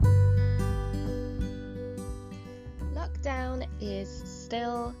is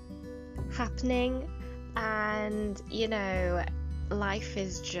still happening, and life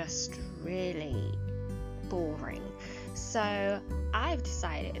is just really boring. So I've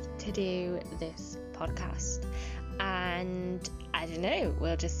decided to do this podcast, and I don't know,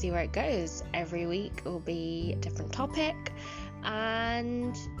 we'll just see where it goes. Every week will be a different topic,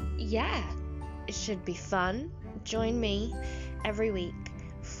 and yeah, it should be fun. Join me every week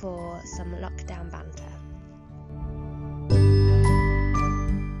for some lockdown banter.